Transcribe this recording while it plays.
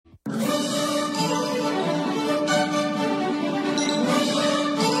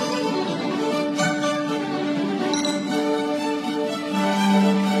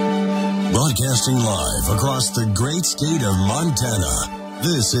Broadcasting live across the great state of Montana.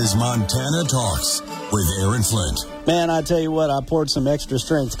 This is Montana Talks with Aaron Flint. Man, I tell you what, I poured some extra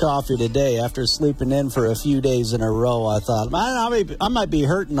strength coffee today after sleeping in for a few days in a row. I thought, I might be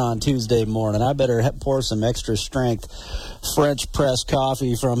hurting on Tuesday morning. I better pour some extra strength French press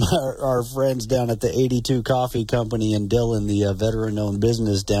coffee from our friends down at the 82 Coffee Company in Dillon, the veteran-owned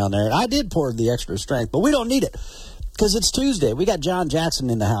business down there. I did pour the extra strength, but we don't need it because it's Tuesday. We got John Jackson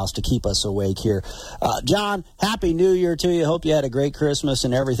in the house to keep us awake here. John, Happy New Year to you. Hope you had a great Christmas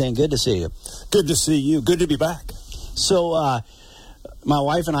and everything. Good to see you. Good to see you. Good to be back. So, my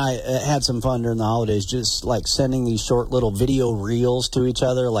wife and I had some fun during the holidays, just like sending these short little video reels to each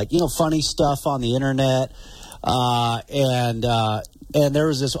other, like, funny stuff on the internet. And there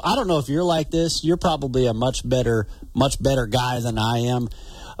was this, I don't know if you're like this. You're probably a much better guy than I am.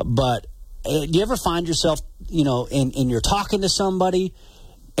 But do you ever find yourself, and you're talking to somebody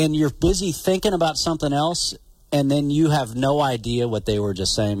and you're busy thinking about something else, and then you have no idea what they were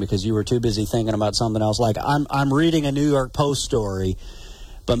just saying because you were too busy thinking about something else? Like, I'm reading a New York Post story,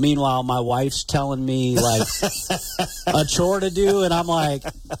 but meanwhile, my wife's telling me, like, a chore to do, and I'm like,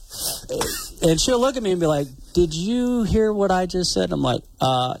 and she'll look at me and be like, did you hear what I just said? I'm like,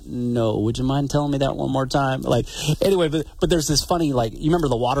 no. Would you mind telling me that one more time? Like, anyway, but there's this funny, like, you remember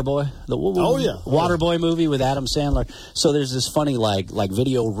The Waterboy? Waterboy movie with Adam Sandler? So there's this funny, like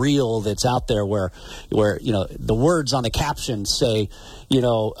video reel that's out there where the words on the caption say,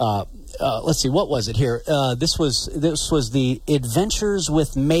 let's see, what was it here? This was the Adventures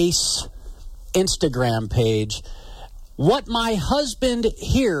with Mace Instagram page. What my husband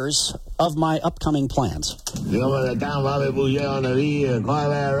hears of my upcoming plans.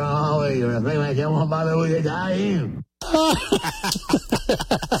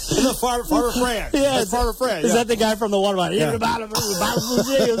 Farmer Fran. Yeah, Farmer Fran. Is that the guy from the Waterboy? Yeah.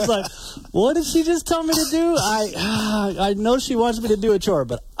 It's like, what did she just tell me to do? I know she wants me to do a chore,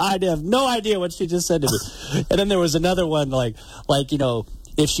 but I have no idea what she just said to me. And then there was another one, like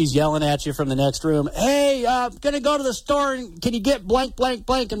if she's yelling at you from the next room, hey, I'm going to go to the store, and can you get blank, blank,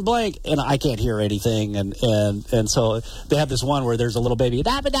 blank, and blank? And I can't hear anything. And so they have this one where there's a little baby.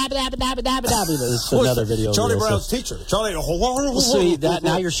 Dabba, dabba, dabba, dabba, dabba, dabba. It's another video. Charlie Brown's teacher. See,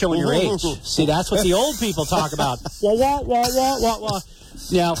 now you're showing your age. See, that's what the old people talk about. Wah, wah, wah, wah, wah, wah.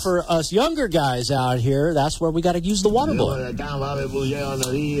 Now, for us younger guys out here, that's where we got to use the Waterboy.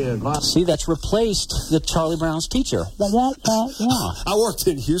 See, that's replaced the Charlie Brown's teacher. I worked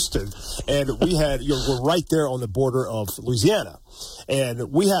in Houston, and we had, we're right there on the border of Louisiana.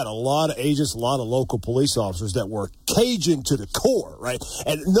 And we had a lot of agents, a lot of local police officers that were Cajun to the core, right?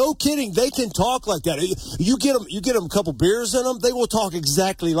 And no kidding, they can talk like that. You get them a couple beers in them, they will talk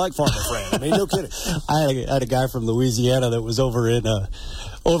exactly like Farmer Fran. I mean, no kidding. I had a guy from Louisiana that was over in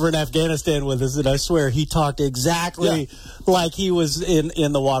Afghanistan with us, and I swear he talked exactly like he was in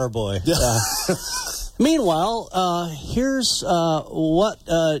the Waterboy. Yeah. Meanwhile, here's what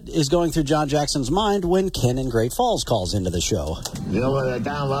is going through John Jackson's mind when Ken in Great Falls calls into the show.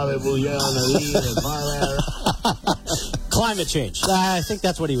 Climate change. I think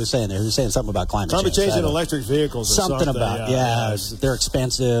that's what he was saying there. He was saying something about climate change and electric vehicles. Or something about, they're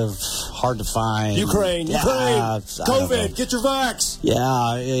expensive, hard to find. Ukraine, COVID, get your vax.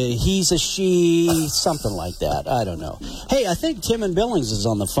 Yeah, he's a she, something like that. I don't know. Hey, I think Tim in Billings is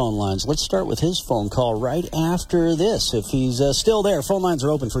on the phone lines. Let's start with his phone call right after this. If he's still there, phone lines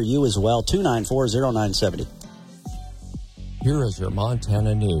are open for you as well, 294-0970. Here is your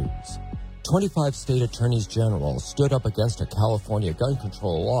Montana news. 25 state attorneys general stood up against a California gun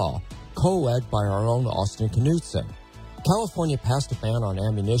control law, co-led by our own Austin Knudsen. California passed a ban on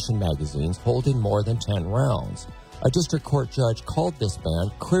ammunition magazines holding more than 10 rounds. A district court judge called this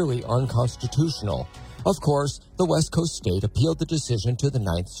ban clearly unconstitutional. Of course, the West Coast state appealed the decision to the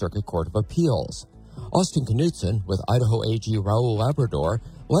Ninth Circuit Court of Appeals. Austin Knudsen, with Idaho AG Raul Labrador,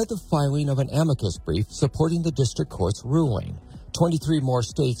 led the filing of an amicus brief supporting the district court's ruling. 23 more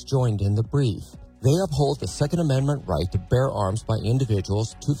states joined in the brief. They uphold the Second Amendment right to bear arms by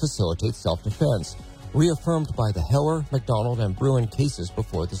individuals to facilitate self-defense, reaffirmed by the Heller, McDonald, and Bruin cases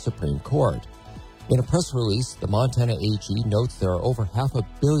before the Supreme Court. In a press release, the Montana AG notes there are over 500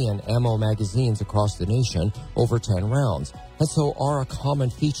 million ammo magazines across the nation, over 10 rounds, and so are a common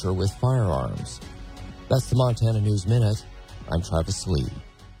feature with firearms. That's the Montana News Minute. I'm Travis Lee.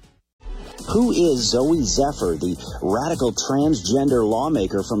 Who is Zoe Zephyr, the radical transgender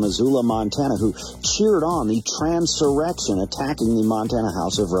lawmaker from Missoula, Montana, who cheered on the transurrection attacking the Montana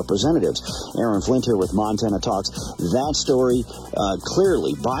House of Representatives? Aaron Flint here with Montana Talks. That story,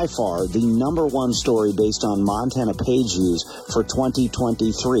 clearly, by far, the #1 story based on Montana page views for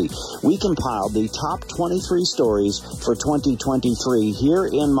 2023. We compiled the top 23 stories for 2023 here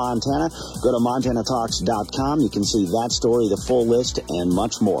in Montana. Go to MontanaTalks.com. You can see that story, the full list, and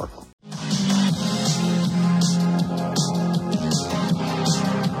much more.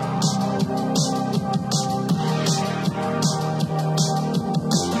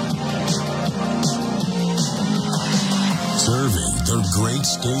 Serving the great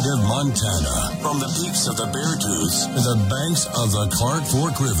state of Montana, from the peaks of the Beartooths to the banks of the Clark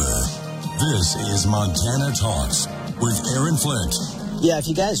Fork River. This is Montana Talks with Aaron Flint. Yeah, if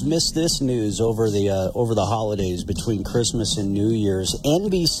you guys missed this news over the holidays between Christmas and New Year's,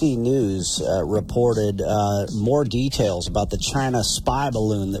 NBC News reported more details about the China spy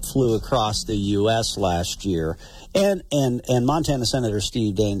balloon that flew across the U.S. last year. And Montana Senator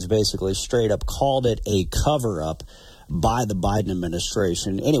Steve Daines basically straight up called it a cover-up by the Biden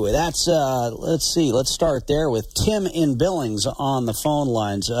administration. Anyway, that's, let's see, let's start there with Tim in Billings on the phone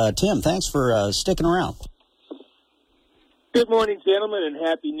lines. Tim, thanks for sticking around. Good morning, gentlemen, and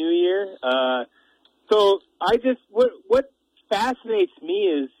Happy New Year. So what fascinates me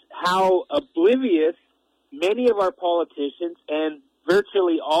is how oblivious many of our politicians and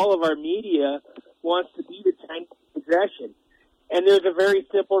virtually all of our media wants to be to Chinese aggression. And there's a very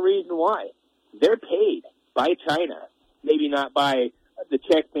simple reason why. They're paid by China. Maybe not by, the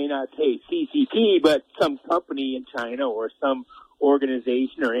check may not say CCP, but some company in China or some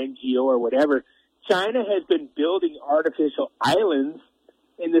organization or NGO or whatever. China has been building artificial islands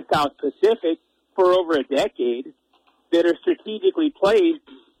in the South Pacific for over a decade that are strategically placed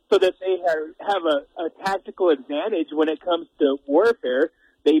so that they have a tactical advantage when it comes to warfare.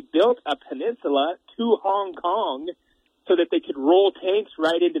 They built a peninsula to Hong Kong so that they could roll tanks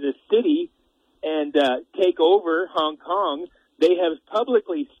right into the city and take over Hong Kong. They have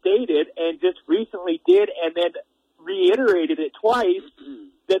publicly stated and just recently did and then reiterated it twice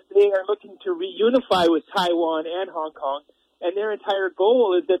that they are looking to reunify with Taiwan and Hong Kong, and their entire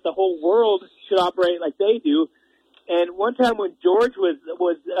goal is that the whole world should operate like they do. And one time when George was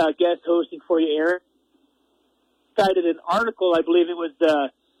guest hosting for you, Aaron, cited an article, I believe it was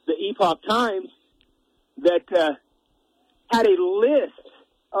the Epoch Times, that had a list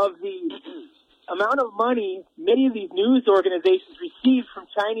of the amount of money many of these news organizations received from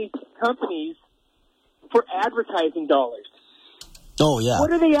Chinese companies for advertising dollars. Oh, yeah.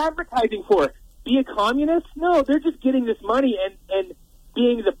 What are they advertising for? Be a communist? No, they're just getting this money and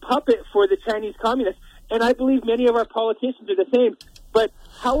being the puppet for the Chinese communists. And I believe many of our politicians are the same. But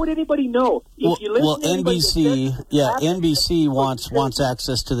how would anybody know? NBC wants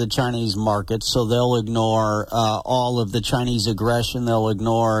access to the Chinese market, so they'll ignore all of the Chinese aggression. They'll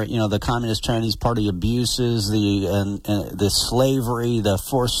ignore, the Communist Chinese Party abuses, the slavery, the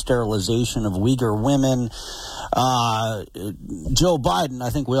forced sterilization of Uyghur women. Joe Biden, I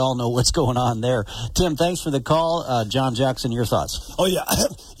think we all know what's going on there. Tim, thanks for the call. John Jackson, your thoughts? Oh, yeah.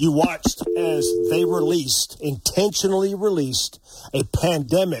 You watched as they intentionally released a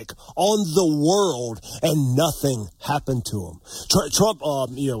pandemic on the world, and nothing happened to them. Trump,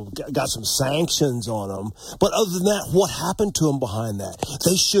 got some sanctions on them, but other than that, what happened to them behind that?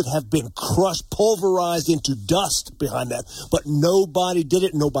 They should have been crushed, pulverized into dust behind that, but nobody did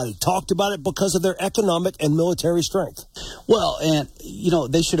it. Nobody talked about it because of their economic and military strength. Well, and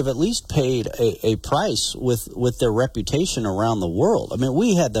they should have at least paid a price with their reputation around the world. I mean,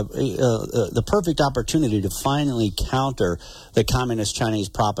 we had the perfect opportunity to finally counter the Communist Chinese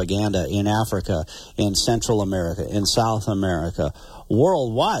propaganda in Africa, in Central America, in South America,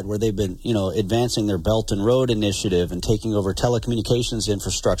 worldwide, where they've been, advancing their Belt and Road Initiative and taking over telecommunications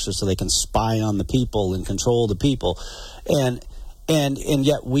infrastructure so they can spy on the people and control the people. And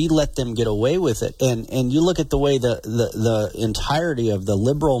yet we let them get away with it. And you look at the way the entirety of the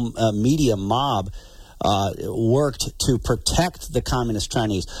liberal media mob worked to protect the Communist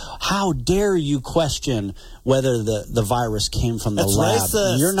Chinese. How dare you question whether the virus came from the lab?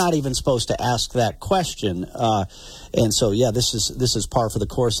 Racist. You're not even supposed to ask that question. And so, yeah, this is par for the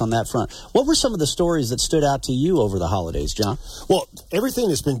course on that front. What were some of the stories that stood out to you over the holidays, John? Well, everything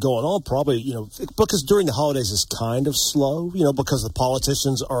that's been going on probably, because during the holidays is kind of slow, because the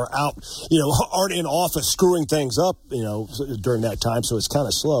politicians are out, aren't in office screwing things up, during that time. So it's kind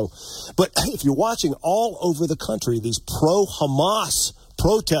of slow. But if you're watching all over the country, these pro-Hamas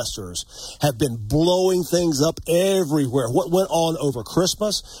protesters have been blowing things up everywhere. What went on over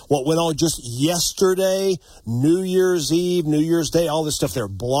Christmas, what went on just yesterday, New Year's Eve, New Year's Day, all this stuff. They're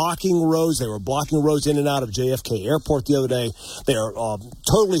blocking roads. They were blocking roads in and out of JFK Airport the other day. They're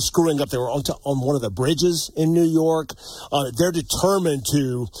totally screwing up. They were on one of the bridges in New York. They're determined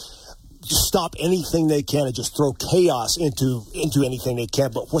to stop anything they can and just throw chaos into anything they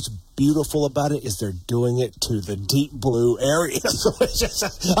can. But what's beautiful about it is they're doing it to the deep blue area. So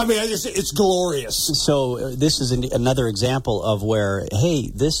it's glorious. So this is another example of where, hey,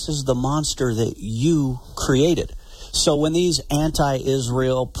 this is the monster that you created. So when these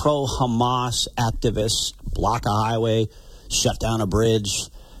anti-Israel, pro-Hamas activists block a highway, shut down a bridge,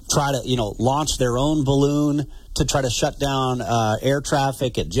 try to, launch their own balloon to try to shut down air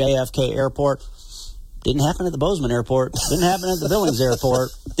traffic at JFK Airport. Didn't happen at the Bozeman Airport. Didn't happen at the Billings Airport.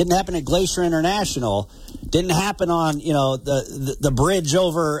 Didn't happen at Glacier International. Didn't happen on, the bridge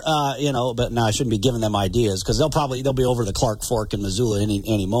over, but no, I shouldn't be giving them ideas because they'll be over the Clark Fork in Missoula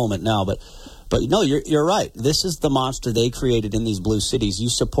any moment now. But no, you're right. This is the monster they created in these blue cities. You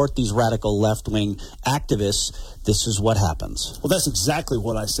support these radical left-wing activists, this is what happens. Well, that's exactly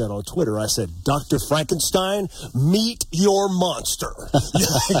what I said on Twitter. I said, Dr. Frankenstein, meet your monster.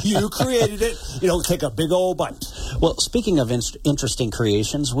 You created it. Take a big old bite. Well, speaking of interesting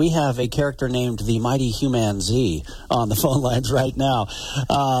creations, we have a character named the Mighty Human Z on the phone lines right now.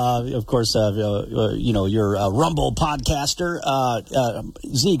 Of course, you're a Rumble podcaster.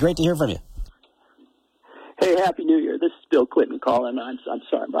 Z, great to hear from you. Hey, Happy New Year. This is Bill Clinton calling. I'm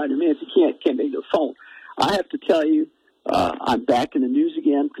sorry, by the minutes you can't make the phone. I have to tell you, I'm back in the news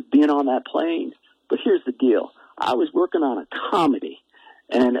again because being on that plane. But here's the deal. I was working on a comedy,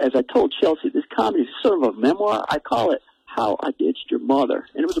 and as I told Chelsea, this comedy is sort of a memoir. I call it How I Ditched Your Mother.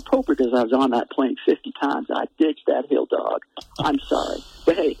 And it was appropriate because I was on that plane 50 times. I ditched that hill dog. I'm sorry.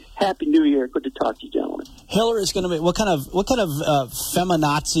 But hey, Happy New Year. Good to talk to you, gentlemen. Hillary's going to be what kind of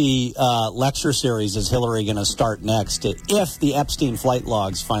feminazi lecture series is Hillary going to start next if the Epstein flight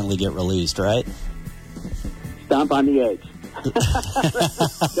logs finally get released, right? Stomp on the eggs.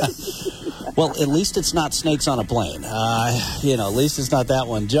 Well, at least it's not snakes on a plane. At least it's not that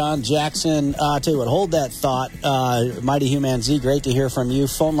one. John Jackson, tell you what, hold that thought. Mighty Human Z, great to hear from you.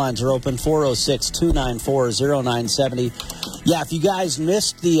 Phone lines are open, 406-294-0970. Yeah, if you guys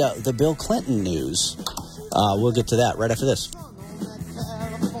missed the Bill Clinton news, we'll get to that right after this.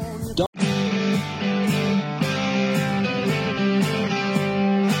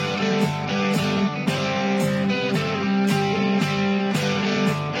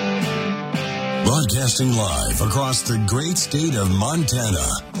 Broadcasting live across the great state of Montana.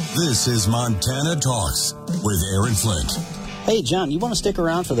 This is Montana Talks with Aaron Flint. Hey, John, you want to stick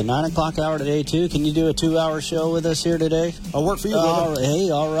around for the 9 o'clock hour today, too? Can you do a 2-hour show with us here today? I'll work for you, brother.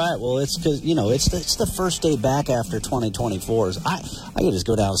 All right. Well, it's because, it's the first day back after 2024. I can just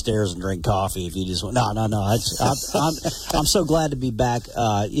go downstairs and drink coffee if you just want. No. I'm so glad to be back.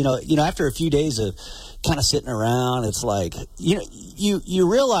 After a few days of kind of sitting around, it's like,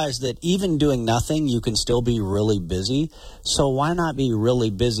 you realize that even doing nothing, you can still be really busy. So why not be really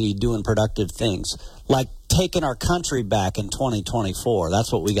busy doing productive things? Like taking our country back in 2024.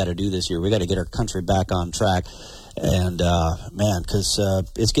 That's what we got to do this year. We got to get our country back on track. And, because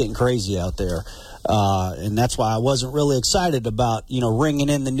it's getting crazy out there. And that's why I wasn't really excited about, ringing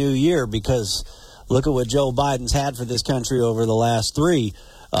in the new year, because look at what Joe Biden's had for this country over the last 3.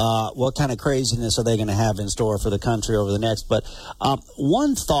 What kind of craziness are they going to have in store for the country over the next? But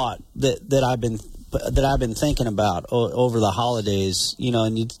one thought that I've been thinking about over the holidays,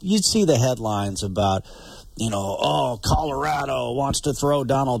 and you'd see the headlines about, Colorado wants to throw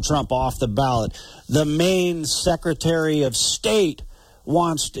Donald Trump off the ballot. The Maine Secretary of State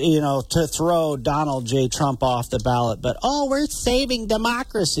wants to throw Donald J. Trump off the ballot. But, we're saving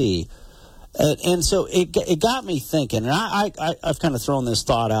democracy. And so it got me thinking, and I've kind of thrown this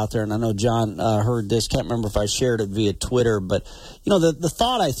thought out there, and I know John heard this. Can't remember if I shared it via Twitter, but the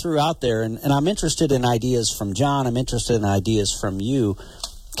thought I threw out there, and I'm interested in ideas from John. I'm interested in ideas from you,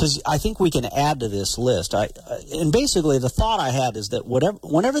 because I think we can add to this list. And basically the thought I had is that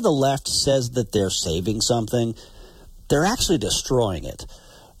whenever the left says that they're saving something, they're actually destroying it.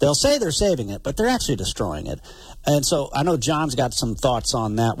 They'll say they're saving it, but they're actually destroying it. And so I know John's got some thoughts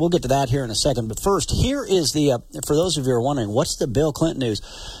on that. We'll get to that here in a second. But first, here is for those of you who are wondering, what's the Bill Clinton news?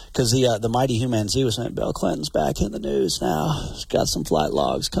 Because the mighty Hugh Manzi was saying, Bill Clinton's back in the news now. He's got some flight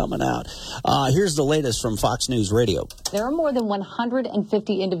logs coming out. Here's the latest from Fox News Radio. There are more than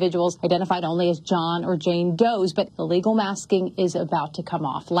 150 individuals identified only as John or Jane Does, but illegal masking is about to come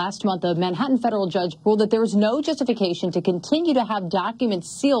off. Last month, a Manhattan federal judge ruled that there was no justification to continue to have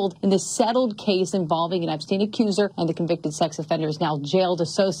documents sealed in the settled case involving an Epstein accuser and the convicted sex offender's now jailed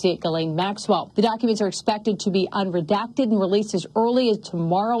associate, Ghislaine Maxwell. The documents are expected to be unredacted and released as early as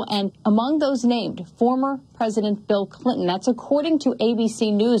tomorrow. And among those named, former President Bill Clinton. That's according to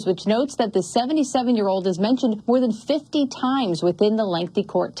ABC News, which notes that the 77-year-old is mentioned more than 50 times within the lengthy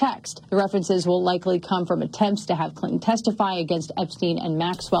court text. The references will likely come from attempts to have Clinton testify against Epstein and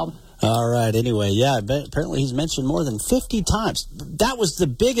Maxwell. All right. Anyway, yeah, apparently he's mentioned more than 50 times. That was the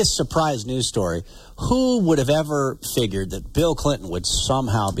biggest surprise news story. Who would have ever figured that Bill Clinton would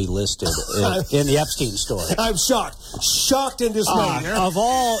somehow be listed in the Epstein story? I'm shocked and dismayed. Of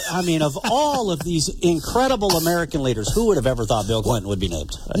all of these incredible American leaders, who would have ever thought Bill Clinton would be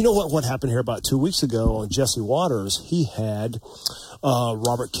named? You know what happened here about 2 weeks ago on Jesse Waters? He had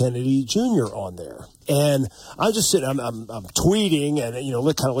Robert Kennedy Jr. on there. And I'm just sitting, I'm tweeting and,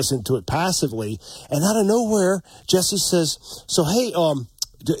 kind of listening to it passively. And out of nowhere, Jesse says, so, hey,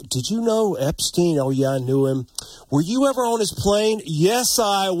 did you know Epstein? Oh, yeah, I knew him. Were you ever on his plane? Yes,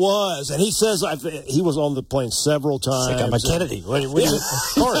 I was. And he says he was on the plane several times. Like I'm a Kennedy.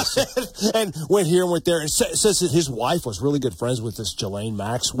 Of course. And went here and went there. And says that his wife was really good friends with this Ghislaine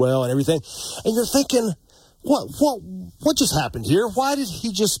Maxwell and everything. And you're thinking, what just happened here? Why did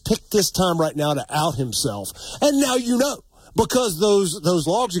he just pick this time right now to out himself? And now you know. Because those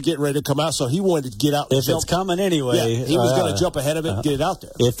logs are getting ready to come out, so he wanted to get out. If it's coming anyway. Yeah, he was going to jump ahead of it and get it out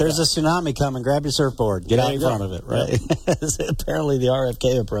there. If there's a tsunami coming, grab your surfboard. Get out in front of it, right? Yeah. Apparently the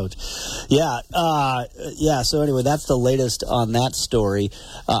RFK approach. Yeah. So anyway, that's the latest on that story.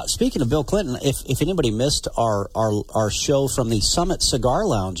 Speaking of Bill Clinton, if anybody missed our show from the Summit Cigar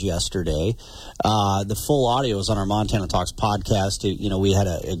Lounge yesterday, the full audio is on our Montana Talks podcast. We had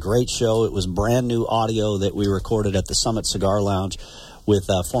a great show. It was brand new audio that we recorded at the Summit Cigar Lounge with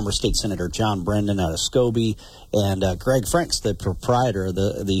former State Senator John Brendan out of Scobie and Greg Franks, the proprietor of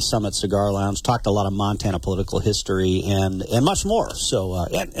the Summit Cigar Lounge. Talked a lot of Montana political history and much more. So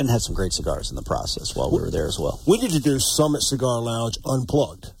and had some great cigars in the process while we were there as well. We need to do Summit Cigar Lounge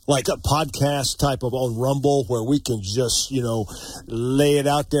unplugged, like a podcast type of on Rumble where we can just lay it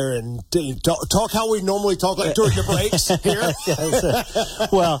out there and talk how we normally talk, like during the breaks here.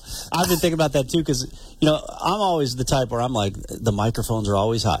 Well, I've been thinking about that too because I'm always the type where I'm like, the microphones are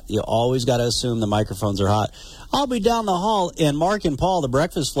always hot. You always got to assume the microphones are hot. I'll be down the hall, and Mark and Paul, the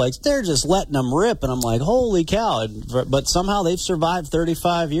Breakfast Flakes, they're just letting them rip, and I'm like, holy cow. But somehow they've survived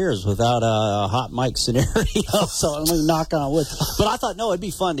 35 years without a hot mic scenario, so I'm going to knock on wood. But I thought, no, it'd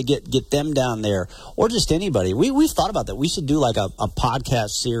be fun to get them down there, or just anybody. We've thought about that. We should do like a podcast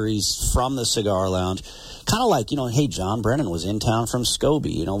series from the Cigar Lounge. Kind of like, hey, John Brennan was in town from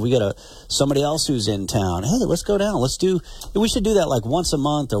Scobie. We got somebody else who's in town. Hey, let's go down. We should do that like once a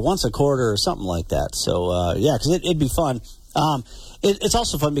month or once a quarter or something like that. So, because it'd be fun. It's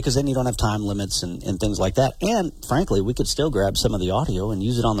also fun because then you don't have time limits and things like that. And, frankly, we could still grab some of the audio and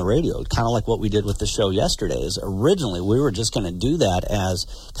use it on the radio, kind of like what we did with the show yesterday. Is originally we were just going to do that as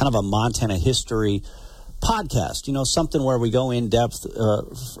kind of a Montana history podcast, something where we go in depth,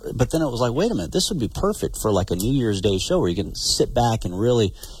 but then it was like, wait a minute, this would be perfect for like a New Year's Day show where you can sit back and really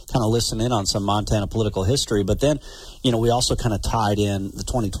kind of listen in on some Montana political history. But then, we also kind of tied in the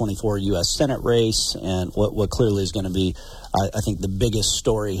 2024 U.S. Senate race and what clearly is going to be, I think, the biggest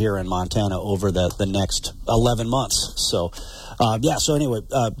story here in Montana over the next 11 months. So, so anyway,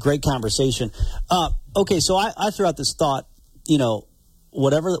 great conversation. Okay, so I threw out this thought,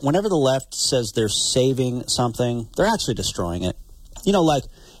 whenever the left says they're saving something, they're actually destroying it. Like,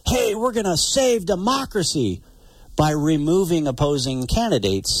 hey, we're going to save democracy by removing opposing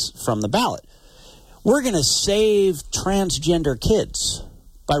candidates from the ballot. We're going to save transgender kids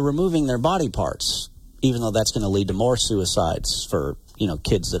by removing their body parts, even though that's going to lead to more suicides for,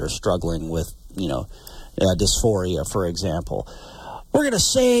 kids that are struggling with, dysphoria, for example. We're going to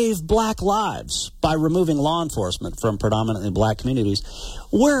save black lives by removing law enforcement from predominantly black communities.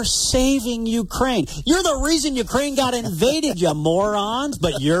 We're saving Ukraine. You're the reason Ukraine got invaded, you morons,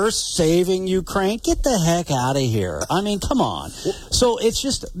 but you're saving Ukraine? Get the heck out of here. I mean, come on. So it's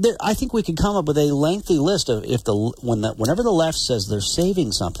just, I think we could come up with a lengthy list of whenever the left says they're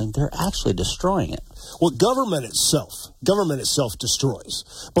saving something, they're actually destroying it. Well, government itself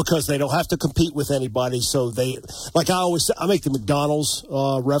destroys because they don't have to compete with anybody. So they, like I always say, I make the McDonald's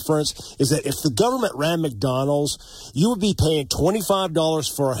reference, is that if the government ran McDonald's, you would be paying $25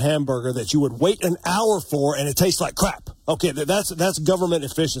 for a hamburger that you would wait an hour for, and it tastes like crap. Okay, that's government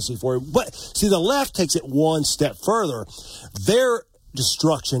efficiency for you. But see, the left takes it one step further. Their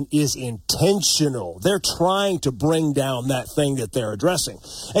destruction is intentional. They're trying to bring down that thing that they're addressing.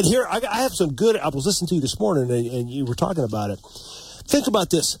 And here, I have some good, I was listening to you this morning, and you were talking about it. Think about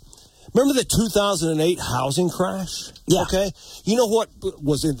this. Remember the 2008 housing crash? Yeah. Okay. You know what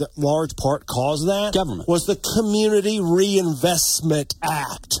was in large part caused that? Government. Was the Community Reinvestment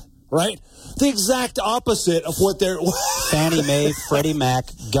Act, right? The exact opposite of what they're... Fannie Mae, Freddie Mac,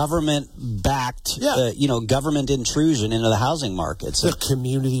 government-backed, government intrusion into the housing markets. The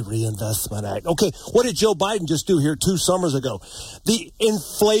Community Reinvestment Act. Okay, what did Joe Biden just do here 2 summers ago? The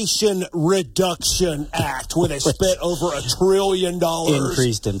Inflation Reduction Act, where they spent over $1 trillion.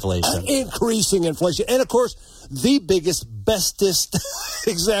 Increased inflation. Increasing inflation. And, of course, the biggest, bestest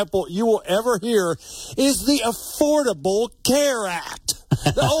example you will ever hear is the Affordable Care Act.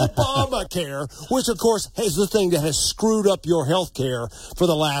 The Obamacare, which, of course, is the thing that has screwed up your health care for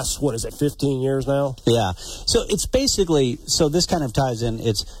the last, 15 years now? Yeah. So it's basically, so this kind of ties in,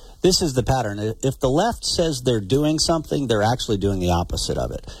 this is the pattern. If the left says they're doing something, they're actually doing the opposite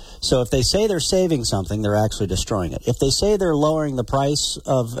of it. So if they say they're saving something, they're actually destroying it. If they say they're lowering the price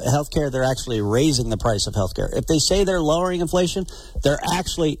of healthcare, they're actually raising the price of healthcare. If they say they're lowering inflation, they're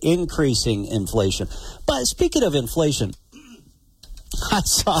actually increasing inflation. But speaking of inflation, I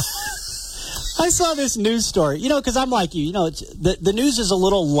saw this news story, because I'm like you, the news is a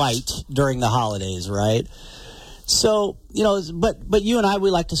little light during the holidays, right? So, but you and I,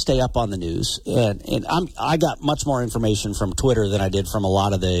 we like to stay up on the news, and I got much more information from Twitter than I did from a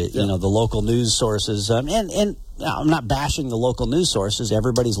lot of the, the local news sources. And I'm not bashing the local news sources.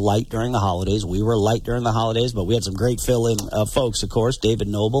 Everybody's light during the holidays. We were light during the holidays, but we had some great fill-in folks, of course. David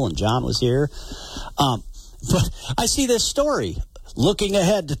Noble and John was here. But I see this story. Looking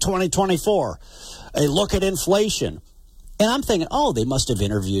ahead to 2024, a look at inflation. And I'm thinking, they must have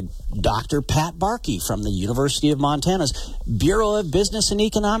interviewed Dr. Pat Barkey from the University of Montana's Bureau of Business and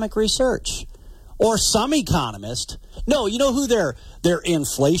Economic Research. Or some economist. No, you know who their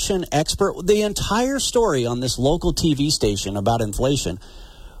inflation expert? The entire story on this local TV station about inflation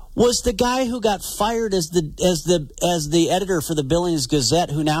was the guy who got fired as the editor for the Billings Gazette,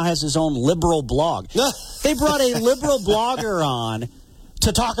 who now has his own liberal blog. They brought a liberal blogger on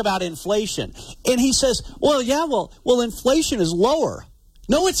to talk about inflation. And he says, well, inflation is lower.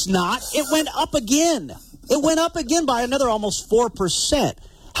 No, it's not. It went up again. It went up again by another almost 4%.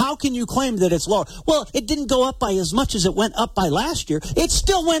 How can you claim that it's lower? Well, it didn't go up by as much as it went up by last year. It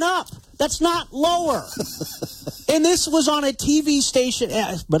still went up. That's not lower. And this was on a TV station.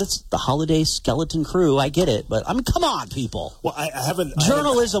 But it's the holiday skeleton crew. I get it. But, come on, people. Well,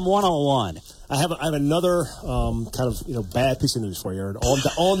 Journalism 101. I have another bad piece of news for you, Aaron.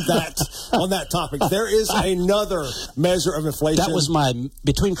 On that topic, there is another measure of inflation. That was my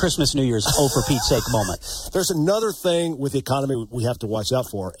between Christmas and New Year's for Pete's sake moment. There's another thing with the economy we have to watch out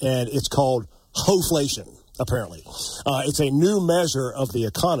for, and it's called hoflation. Apparently, it's a new measure of the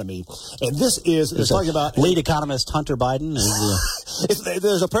economy, and this is talking about lead economist Hunter Biden.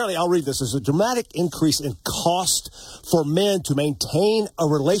 There's apparently, I'll read this. There's a dramatic increase in cost for men to maintain a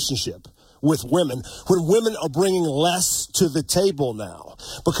relationship with women when women are bringing less to the table now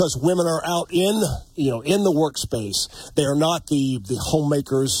because women are out in the workspace. They are not the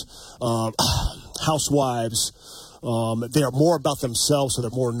homemakers, housewives. They are more about themselves, so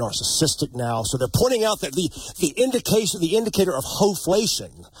they're more narcissistic now. So they're pointing out that the indicator of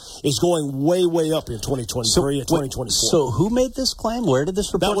hoflation is going way, way up in 2023 and 2024. So who made this claim? Where did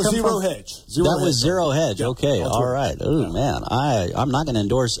this report come from? That was Zero Hedge. That was Zero Hedge. Yeah. Okay. All right. Oh, man. I'm not going to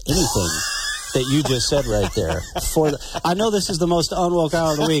endorse anything that you just said right there. I know this is the most unwoke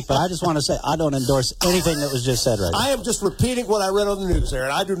hour of the week, but I just want to say I don't endorse anything that was just said right I am just repeating what I read on the news,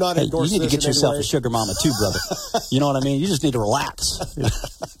 Aaron. I do not endorse this. You need to get yourself a sugar mama too, brother. You know what I mean? You just need to relax.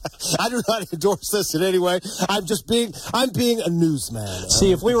 I do not endorse this in any way. I'm being a newsman.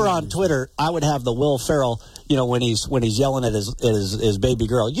 See, if we were on Twitter, I would have the Will Ferrell, when he's yelling at his baby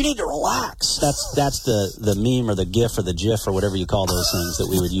girl, you need to relax. That's the meme or the GIF or the GIF or whatever you call those things that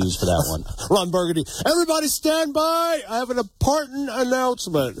we would use for that one. Ron Burgundy, everybody stand by. I have an important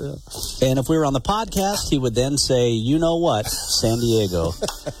announcement. And if we were on the podcast, he would then say, you know what, San Diego.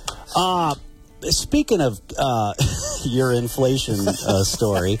 Speaking of your inflation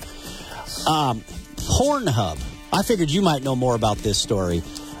story, Pornhub. I figured you might know more about this story.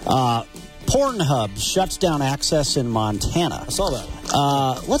 Pornhub shuts down access in Montana. I saw that.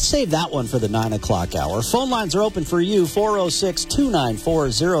 Let's save that one for the 9 o'clock hour. Phone lines are open for you,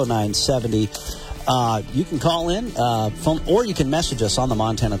 406-294-0970. You can call in, or you can message us on the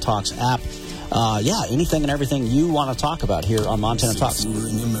Montana Talks app. Anything and everything you want to talk about here on Montana Talks.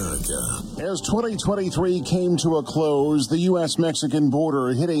 As 2023 came to a close, the U.S.-Mexican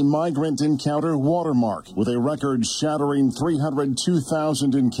border hit a migrant encounter watermark with a record-shattering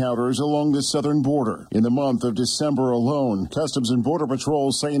 302,000 encounters along the southern border. In the month of December alone, Customs and Border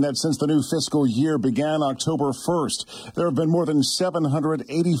Patrol saying that since the new fiscal year began October 1st, there have been more than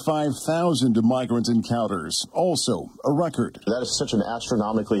 785,000 migrant encounters. Also, a record. That is such an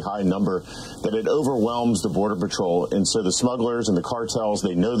astronomically high number that it overwhelms the Border Patrol. And so the smugglers and the cartels,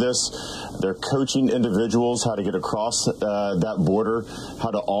 they know this. They're coaching individuals how to get across that border,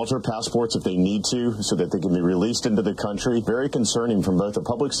 how to alter passports if they need to so that they can be released into the country. Very concerning from both a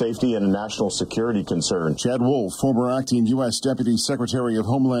public safety and a national security concern. Chad Wolf, former acting U.S. Deputy Secretary of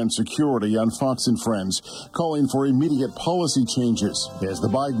Homeland Security on Fox and Friends, calling for immediate policy changes as the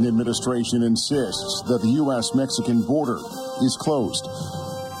Biden administration insists that the U.S.-Mexican border is closed.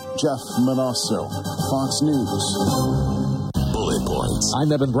 Jeff Manasso, Fox News. Bullet points. I'm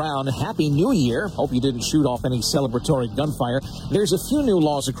Evan Brown. Happy New Year. Hope you didn't shoot off any celebratory gunfire. There's a few new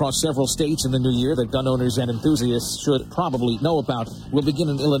laws across several states in the new year that gun owners and enthusiasts should probably know about. We'll begin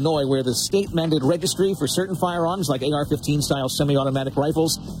in Illinois, where the state-mandated registry for certain firearms, like AR-15 style semi-automatic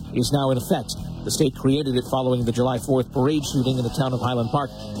rifles, is now in effect. The state created it following the July 4th parade shooting in the town of Highland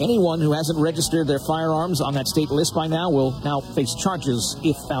Park. Anyone who hasn't registered their firearms on that state list by now will now face charges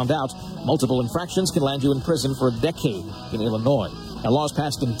if found out. Multiple infractions can land you in prison for a decade in Illinois. Now, laws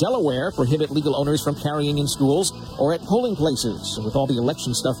passed in Delaware prohibit legal owners from carrying in schools or at polling places. With all the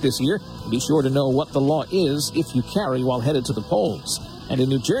election stuff this year, be sure to know what the law is if you carry while headed to the polls. And in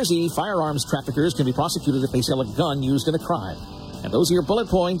New Jersey, firearms traffickers can be prosecuted if they sell a gun used in a crime. And those are your bullet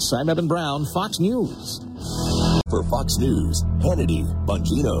points. I'm Evan Brown, Fox News. For Fox News, Hannity,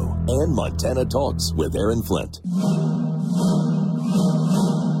 Bongino, and Montana Talks with Aaron Flint.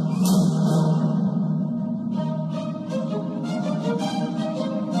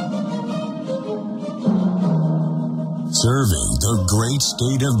 Serving the great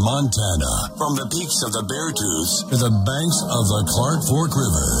state of Montana, from the peaks of the Beartooths to the banks of the Clark Fork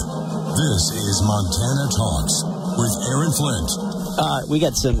River. This is Montana Talks with Aaron Flint. We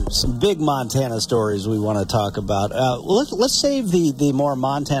got some big Montana stories we want to talk about. Let's save the more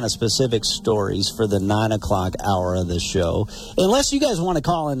Montana-specific stories for the 9 o'clock hour of the show. Unless you guys want to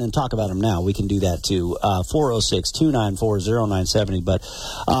call in and talk about them now, we can do that too. 406-294-0970. But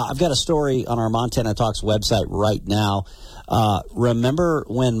I've got a story on our Montana Talks website right now. Remember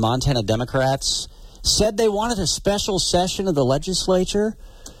when Montana Democrats said they wanted a special session of the legislature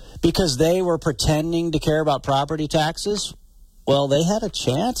because they were pretending to care about property taxes? Well, they had a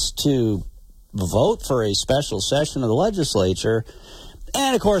chance to vote for a special session of the legislature,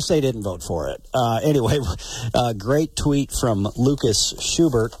 and, of course, they didn't vote for it. Anyway, great tweet from Lucas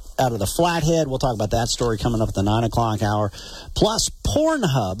Schubert out of the Flathead. We'll talk about that story coming up at the 9 o'clock hour. Plus,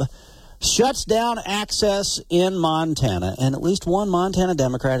 Pornhub shuts down access in Montana, and at least one Montana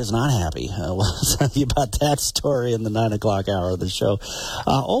Democrat is not happy. We'll tell you about that story in the 9 o'clock hour of the show.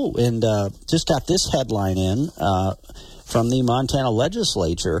 Just got this headline in from the Montana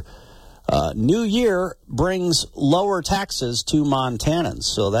legislature. New year brings lower taxes to Montanans.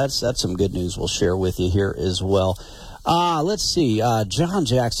 So that's some good news we'll share with you here as well. Let's see. John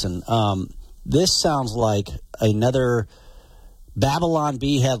Jackson, this sounds like another Babylon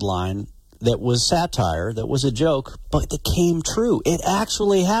Bee headline that was satire, that was a joke, but it came true. It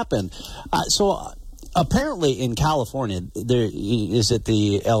actually happened. So apparently in California, is it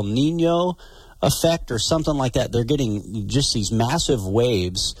the El Nino effect or something like that? They're getting just these massive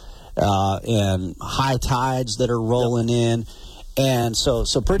waves and high tides that are rolling in. And so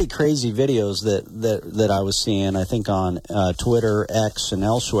pretty crazy videos that I was seeing, I think, on Twitter, X, and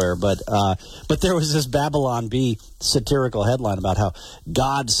elsewhere. But there was this Babylon Bee satirical headline about how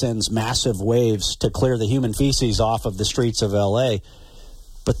God sends massive waves to clear the human feces off of the streets of L.A.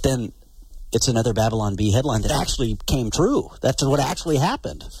 But then it's another Babylon Bee headline that actually came true. That's what actually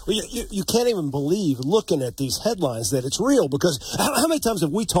happened. Well, you can't even believe, looking at these headlines, that it's real. Because how many times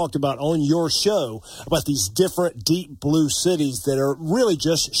have we talked about on your show about these different deep blue cities that are really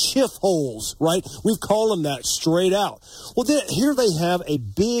just shitholes, right? We've called them that straight out. Well, then, here they have a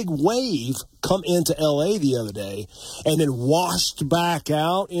big wave come into L.A. the other day and then washed back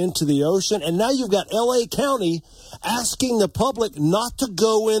out into the ocean. And now you've got L.A. County asking the public not to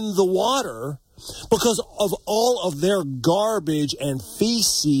go in the water because of all of their garbage and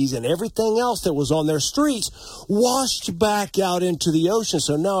feces and everything else that was on their streets washed back out into the ocean.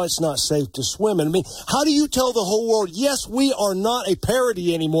 So now it's not safe to swim. And I mean, how do you tell the whole world, yes, we are not a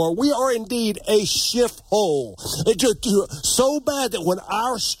parody anymore. We are indeed a shithole. It's so bad that when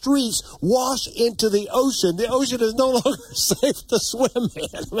our streets wash into the ocean is no longer safe to swim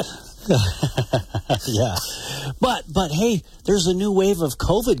in. Yeah. But hey, there's a new wave of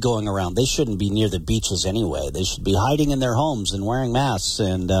COVID going around. They shouldn't be near the beaches anyway. They should be hiding in their homes and wearing masks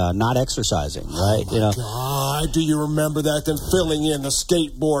and not exercising, right? God, do you remember that? Then filling in the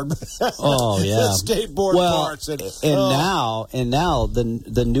skateboard. Oh, yeah. The skateboard parts. And now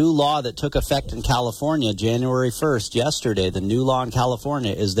the new law that took effect in California January 1st, yesterday, the new law in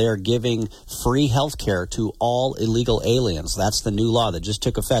California is they're giving free health care to all illegal aliens. That's the new law that just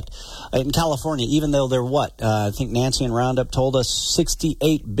took effect in California, even though they're I think Nancy and Roundup told us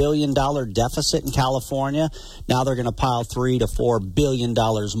 $68 billion deficit in California. Now they're going to pile $3 to $4 billion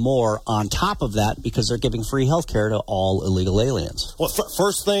more on top of that because they're giving free health care to all illegal aliens. Well,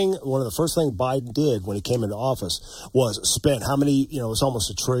 one of the first things Biden did when he came into office was spend it was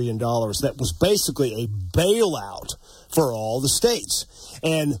almost $1 trillion. That was basically a bailout for all the states.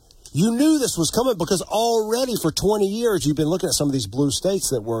 And you knew this was coming because already for 20 years you've been looking at some of these blue states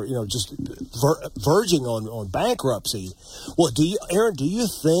that were, just verging on bankruptcy. Well, Aaron, do you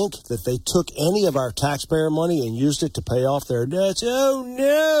think that they took any of our taxpayer money and used it to pay off their debts? Oh,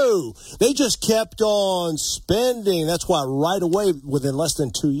 no. They just kept on spending. That's why right away, within less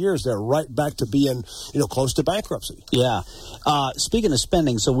than 2 years, they're right back to being, close to bankruptcy. Yeah. Speaking of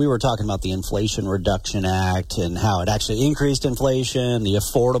spending, so we were talking about the Inflation Reduction Act and how it actually increased inflation, the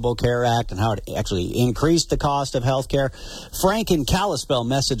Affordable Care Act, and how it actually increased the cost of health care. Frank in Kalispell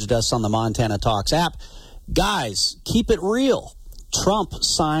messaged us on the Montana Talks app. Guys, keep it real. Trump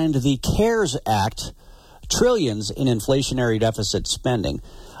signed the CARES Act, trillions in inflationary deficit spending.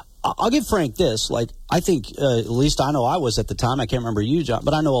 I'll give Frank this. I think, at least I know I was at the time. I can't remember you, John,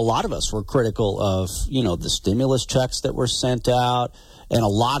 but I know a lot of us were critical of, the stimulus checks that were sent out and a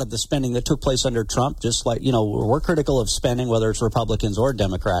lot of the spending that took place under Trump, just like, we're critical of spending, whether it's Republicans or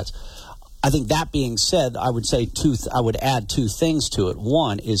Democrats. I think that being said, I would add two things to it.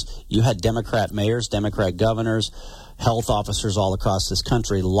 One is you had Democrat mayors, Democrat governors, health officers all across this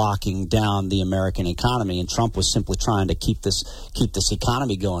country locking down the American economy, and Trump was simply trying to keep this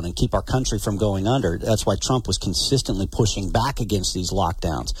economy going and keep our country from going under. That's why Trump was consistently pushing back against these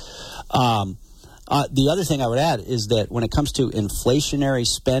lockdowns. The other thing I would add is that when it comes to inflationary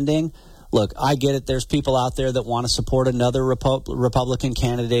spending, look, I get it. There's people out there that want to support another Republican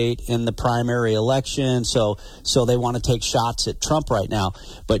candidate in the primary election, so they want to take shots at Trump right now.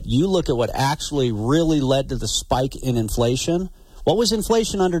 But you look at what actually really led to the spike in inflation. What was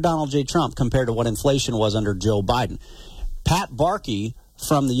inflation under Donald J. Trump compared to what inflation was under Joe Biden? Pat Barkey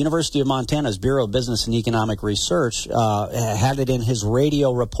from the University of Montana's Bureau of Business and Economic Research had it in his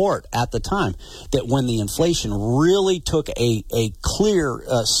radio report at the time that when the inflation really took a clear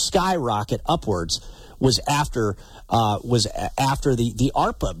skyrocket upwards was after the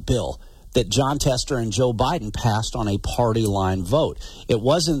ARPA bill that John Tester and Joe Biden passed on a party line vote. It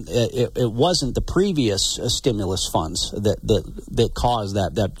wasn't the previous stimulus funds that caused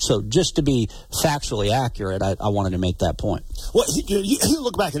that. So just to be factually accurate, I wanted to make that point. Well, you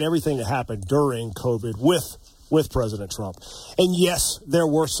look back at everything that happened during COVID with President Trump. And yes, there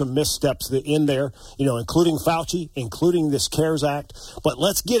were some missteps in there, including Fauci, including this CARES Act. But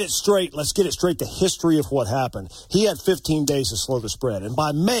let's get it straight. Let's get it straight. The history of what happened. He had 15 days to slow the spread. And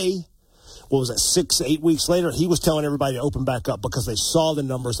by May, 6-8 weeks later, he was telling everybody to open back up because they saw the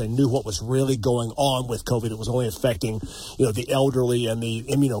numbers. They knew what was really going on with COVID. It was only affecting, the elderly and the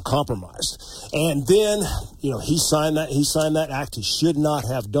immunocompromised. And then, he signed that act. He should not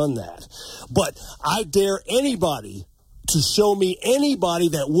have done that. But I dare anybody to show me anybody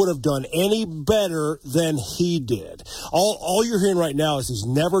that would have done any better than he did. All you're hearing right now is these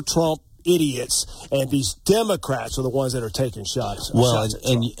never Trump idiots, and these Democrats are the ones that are taking shots. Well,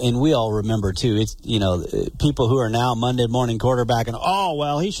 and we all remember too. It's people who are now Monday morning quarterbacking. Oh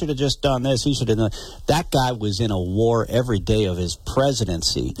well, he should have just done this. He should have done that. Guy was in a war every day of his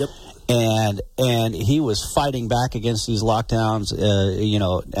presidency. Yep. And he was fighting back against these lockdowns.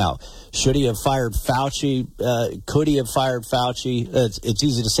 Now, should he have fired Fauci? Could he have fired Fauci? It's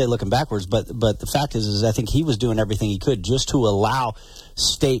easy to say looking backwards, but the fact is I think he was doing everything he could just to allow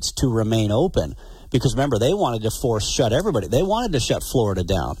states to remain open. Because remember, they wanted to shut everybody. They wanted to shut Florida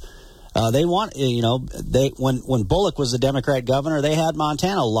down. When Bullock was the Democrat governor, they had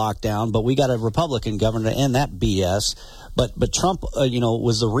Montana locked down, but we got a Republican governor to end that BS. But Trump,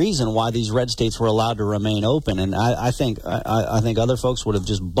 was the reason why these red states were allowed to remain open, and I think other folks would have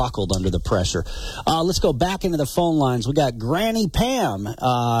just buckled under the pressure. Let's go back into the phone lines. We got Granny Pam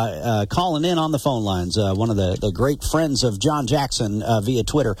calling in on the phone lines. One of the great friends of John Jackson via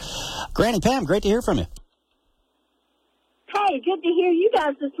Twitter. Granny Pam, great to hear from you. Hey, good to hear you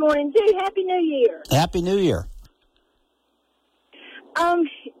guys this morning too. Happy New Year. Happy New Year. A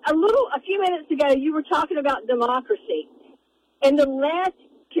few minutes ago, you were talking about democracy. And the left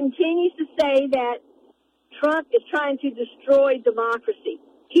continues to say that Trump is trying to destroy democracy.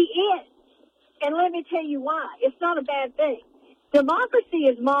 He is. And let me tell you why. It's not a bad thing. Democracy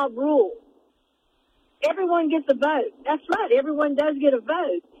is mob rule. Everyone gets a vote. That's right. Everyone does get a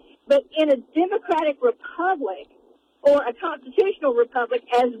vote. But in a democratic republic or a constitutional republic,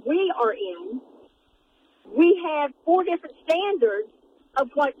 as we are in, we have 4 different standards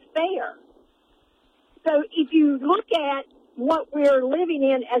of what's fair. So if you look at what we're living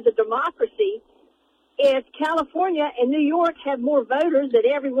in as a democracy, if California and New York have more voters than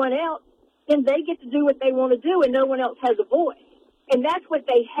everyone else, then they get to do what they want to do and no one else has a voice. And that's what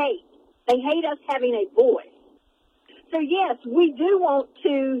they hate. They hate us having a voice. So yes, we do want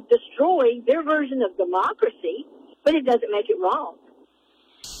to destroy their version of democracy, but it doesn't make it wrong.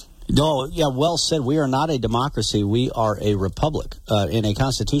 No, yeah, well said. We are not a democracy. We are a republic, in a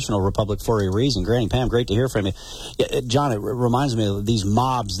constitutional republic for a reason. Granny Pam, great to hear from you. John, it reminds me of these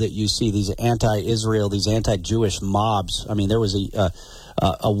mobs that you see, these anti-Israel, these anti-Jewish mobs. I mean, there was a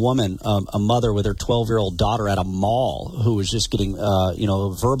woman, a mother with her 12-year-old daughter at a mall who was just getting,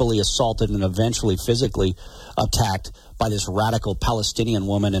 verbally assaulted and eventually physically attacked by this radical Palestinian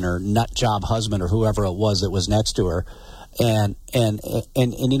woman and her nut job husband or whoever it was that was next to her. And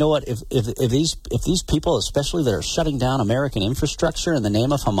you know what? If these people, especially that are shutting down American infrastructure in the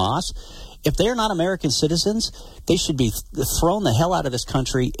name of Hamas, if they're not American citizens, they should be thrown the hell out of this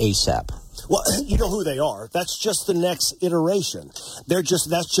country ASAP. Well, you know who they are. That's just the next iteration. That's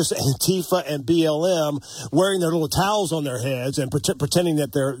just Antifa and BLM wearing their little towels on their heads and pretending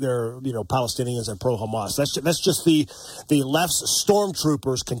that they're Palestinians and pro-Hamas. That's just the left's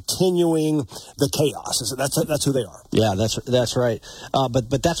stormtroopers continuing the chaos. That's who they are. Yeah, that's right.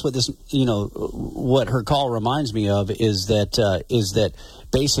 But that's what this what her call reminds me of is that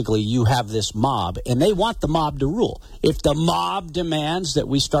basically you have this mob and they want the mob to rule. If the mob demands that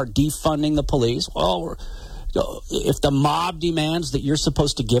we start defunding the police, if the mob demands that you're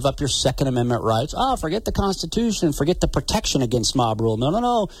supposed to give up your Second Amendment rights, forget the Constitution, forget the protection against mob rule.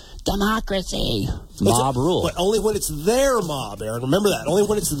 No, democracy, mob rule. But only when it's their mob, Aaron. Remember that. Only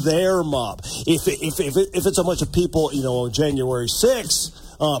when it's their mob. If it's a bunch of people, on January 6th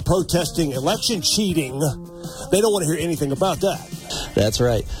protesting election cheating, they don't want to hear anything about that. That's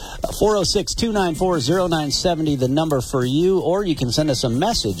right. 406-294-0970, the number for you, or you can send us a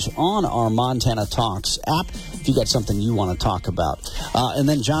message on our Montana Talks app if you got something you want to talk about. And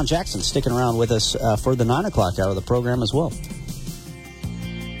then John Jackson sticking around with us for the 9 o'clock hour of the program as well.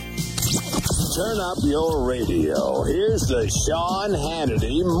 Turn up your radio. Here's the Sean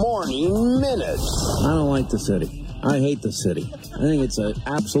Hannity Morning Minute. I don't like the city. I hate the city. I think it's an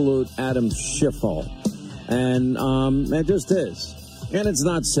absolute Adam shithole. And it just is. And it's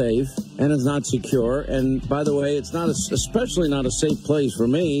not safe, and it's not secure. And by the way, it's not especially not a safe place for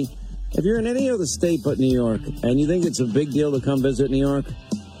me. If you're in any other state but New York, and you think it's a big deal to come visit New York,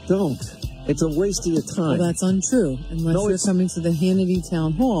 don't. It's a waste of your time. Well, that's untrue, unless you're coming to the Hannity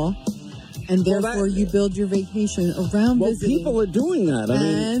Town Hall, and therefore you build your vacation around visiting. People are doing that.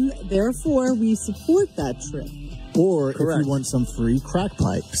 And therefore, we support that trip. Or correct. If you want some free crack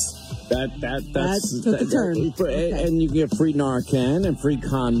pipes. That took a turn. Okay. And you get free Narcan and free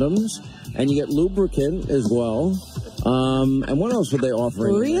condoms, and you get lubricant as well. And what else would they offer?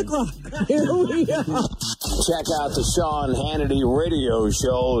 3 o'clock. Here we go. Check out the Sean Hannity radio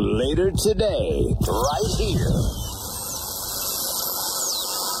show later today, right here.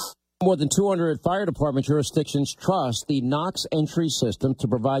 More than 200 fire department jurisdictions trust the Knox entry system to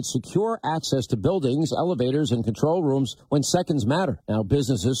provide secure access to buildings, elevators, and control rooms when seconds matter. Now,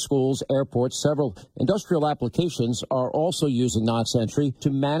 businesses, schools, airports, several industrial applications are also using Knox entry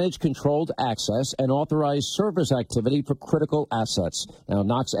to manage controlled access and authorize service activity for critical assets. Now,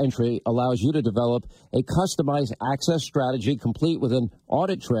 Knox entry allows you to develop a customized access strategy complete with an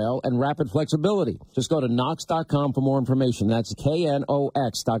audit trail and rapid flexibility. Just go to Knox.com for more information. That's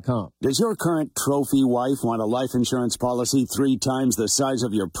KNOX.com. Does your current trophy wife want a life insurance policy 3 times the size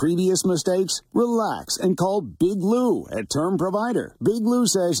of your previous mistakes? Relax and call Big Lou at Term Provider. Big Lou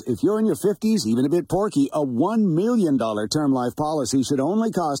says if you're in your 50s, even a bit porky, a $1 million term life policy should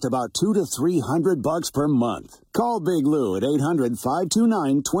only cost about $200 to $300 per month. Call Big Lou at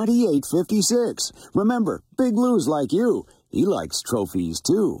 800-529-2856. Remember, Big Lou's like you. He likes trophies,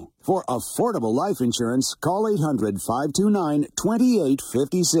 too. For affordable life insurance, call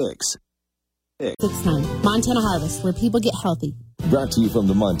 800-529-2856. 610, Montana Harvest, where people get healthy. Brought to you from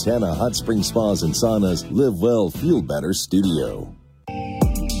the Montana Hot Spring Spas and Saunas Live Well, Feel Better studio.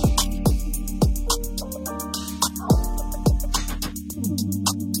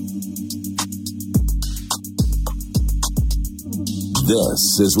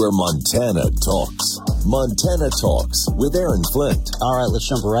 This is where Montana talks. Montana Talks with Aaron Flint. All right, let's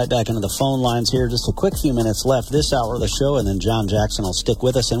jump right back into the phone lines here. Just a quick few minutes left this hour of the show, and then John Jackson will stick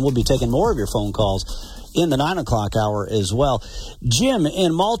with us, and we'll be taking more of your phone calls in the 9 o'clock hour as well. Jim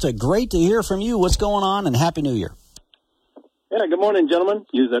in Malta, great to hear from you. What's going on, and Happy New Year. Yeah, good morning, gentlemen.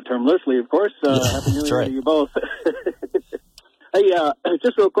 Use that term loosely, of course. Happy New Year to you both. Hey,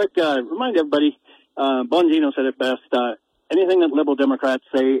 just real quick, remind everybody, Bongino said it best, anything that liberal Democrats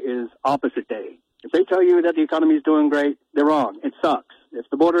say is opposite day. If they tell you that the economy is doing great, they're wrong. It sucks. If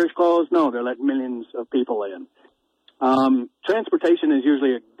the border is closed, no, they're letting millions of people in. Transportation is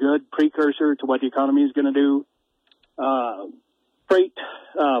usually a good precursor to what the economy is going to do. Freight,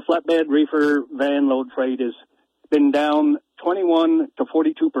 flatbed, reefer, van load freight has been down 21 to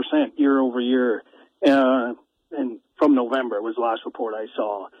 42% year over year. And from November was the last report I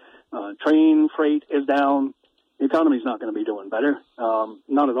saw. Train freight is down. The economy's not going to be doing better.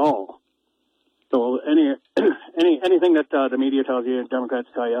 Not at all. So anything that the media tells you, Democrats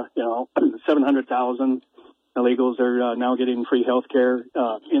tell you, 700,000 illegals are now getting free health care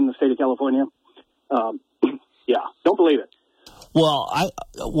in the state of California. Yeah, don't believe it. Well,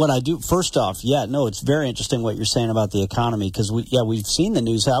 first off, it's very interesting what you're saying about the economy, because we've seen the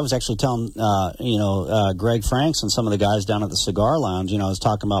news. I was actually telling, Greg Franks and some of the guys down at the Cigar Lounge, I was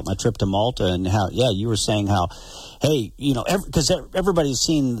talking about my trip to Malta and how, you were saying how, hey, because everybody's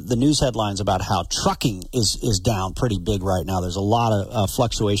seen the news headlines about how trucking is down pretty big right now. There's a lot of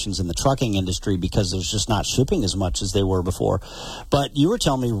fluctuations in the trucking industry because there's just not shipping as much as they were before. But you were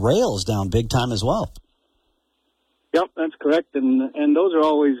telling me rail is down big time as well. Yep, that's correct, and those are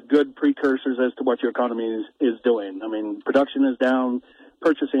always good precursors as to what your economy is doing. I mean, production is down,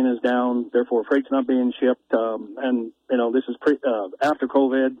 purchasing is down, therefore freight's not being shipped, and this is after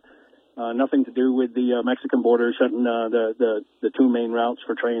COVID, nothing to do with the Mexican border shutting the 2 main routes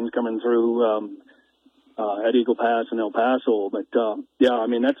for trains coming through at Eagle Pass and El Paso. But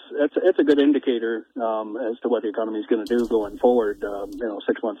that's a good indicator as to what the economy is going to do going forward.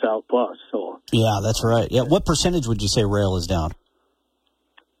 6 months out plus. So yeah, that's right. Yeah, what percentage would you say rail is down?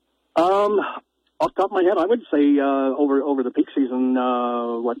 Off the top of my head, I would say over the peak season,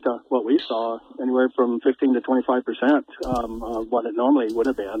 what we saw anywhere from 15 to 25% what it normally would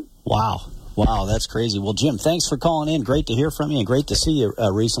have been. Wow, that's crazy. Well, Jim, thanks for calling in. Great to hear from you, and great to see you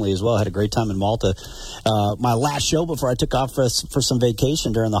recently as well. I had a great time in Malta. My last show before I took off for some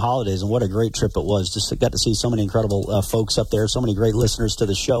vacation during the holidays, and what a great trip it was. Just got to see so many incredible folks up there, so many great listeners to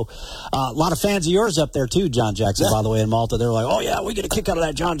the show. A lot of fans of yours up there, too, John Jackson, by the way, in Malta. They're like, oh, yeah, we get a kick out of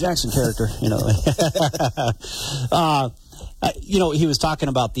that John Jackson character. He was talking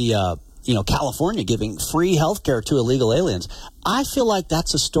about the... California giving free health care to illegal aliens. I feel like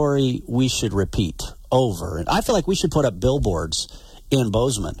that's a story we should repeat over. And I feel like we should put up billboards in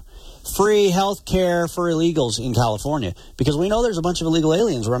Bozeman. Free health care for illegals in California. Because we know there's a bunch of illegal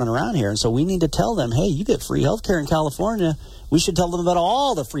aliens running around here. And so we need to tell them, hey, you get free health care in California. We should tell them about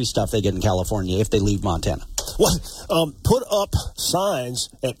all the free stuff they get in California if they leave Montana. Put up signs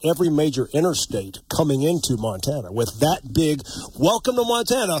at every major interstate coming into Montana with that big "Welcome to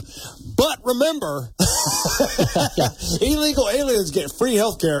Montana." But remember, illegal aliens get free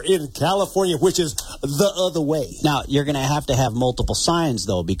health care in California, which is the other way. Now, you're going to have multiple signs,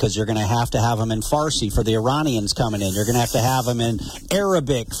 though, because you're going to have them in Farsi for the Iranians coming in. You're going to have them in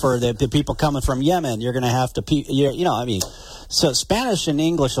Arabic for the people coming from Yemen. You're going to have to, so Spanish and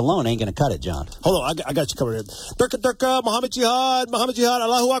English alone ain't going to cut it, John. Hold on, I got you covered here. Durka, Durka, Muhammad Jihad,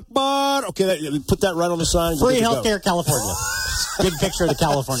 Allahu Akbar. Okay, put that right on the sign. Free healthcare, California. Big picture of the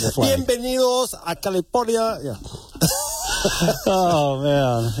California flag. Bienvenidos a California. Yeah. Oh,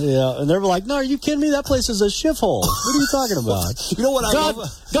 man. Yeah. And they're like, no, are you kidding me? That place is a shithole. What are you talking about? You know what I love?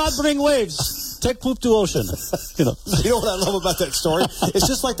 God bring waves. Take poop to ocean. You know what I love about that story? It's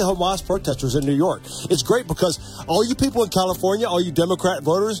just like the Hamas protesters in New York. It's great because all you people in California, all you Democrat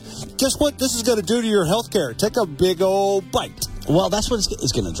voters, guess what this is going to do to your health care? Take a big old bite. Well, that's what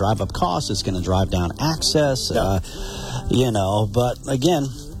it's going to drive up costs. It's going to drive down access. Yeah. But again,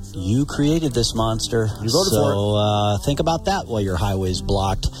 you created this monster. You voted for it. So think about that while your highway's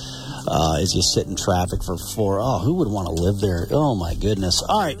blocked. As you sit in traffic for 4. Oh, who would want to live there? Oh, my goodness.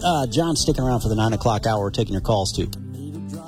 All right, John, sticking around for the 9 o'clock hour. We're taking your calls, too.